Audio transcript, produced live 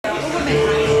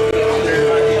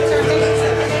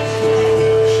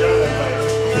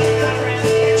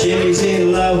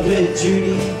love with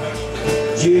Judy.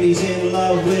 Judy's in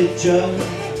love with Joe.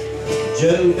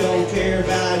 Joe don't care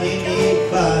about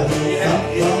anybody.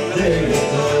 There you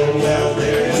go, well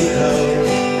there you go.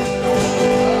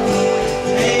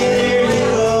 Hey, there you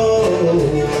go.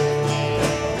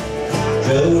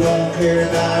 Joe don't care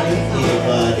about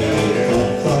anybody.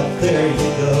 There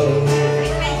you go.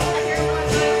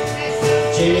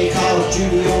 Jimmy calls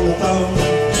Judy on the phone.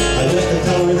 I just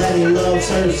told her that he loves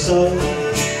her so.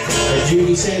 And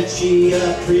Judy said she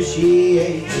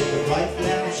appreciates it, but right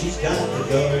now she's got to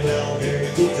go. Well, there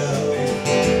you go.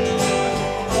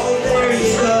 Oh, there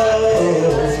you go.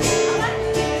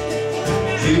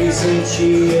 Judy said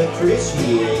she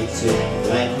appreciates it.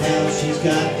 Right now she's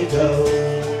got to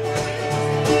go.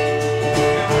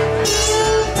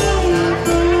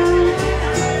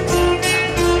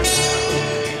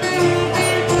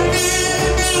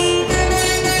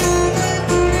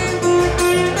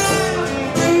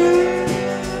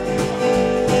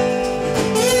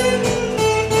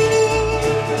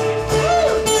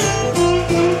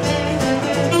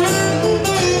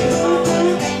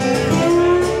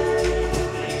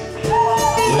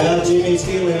 Jimmy's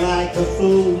feeling like a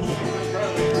fool.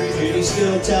 Judy's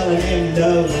still telling him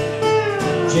no.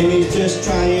 Jimmy's just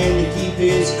trying to keep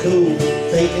his cool,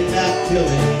 thinking about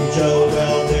killing Joe.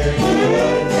 Well, there you go.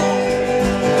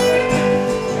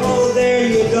 Oh, there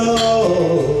you go.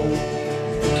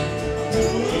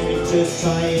 Jimmy's just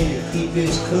trying to keep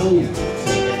his cool,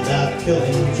 thinking about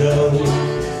killing Joe.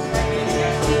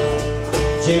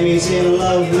 Jimmy's in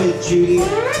love with Judy.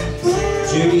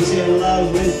 Judy's in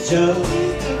love with Joe.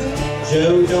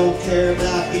 Joe don't care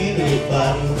about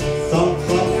anybody. Thump,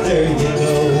 thump, there you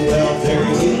go. Well, there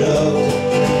you go.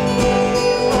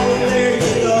 There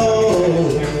you go.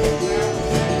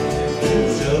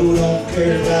 Joe don't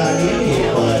care about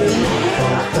anybody.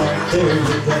 Thump, thump, there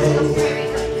you go.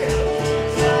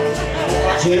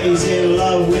 Jimmy's in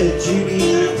love with Judy.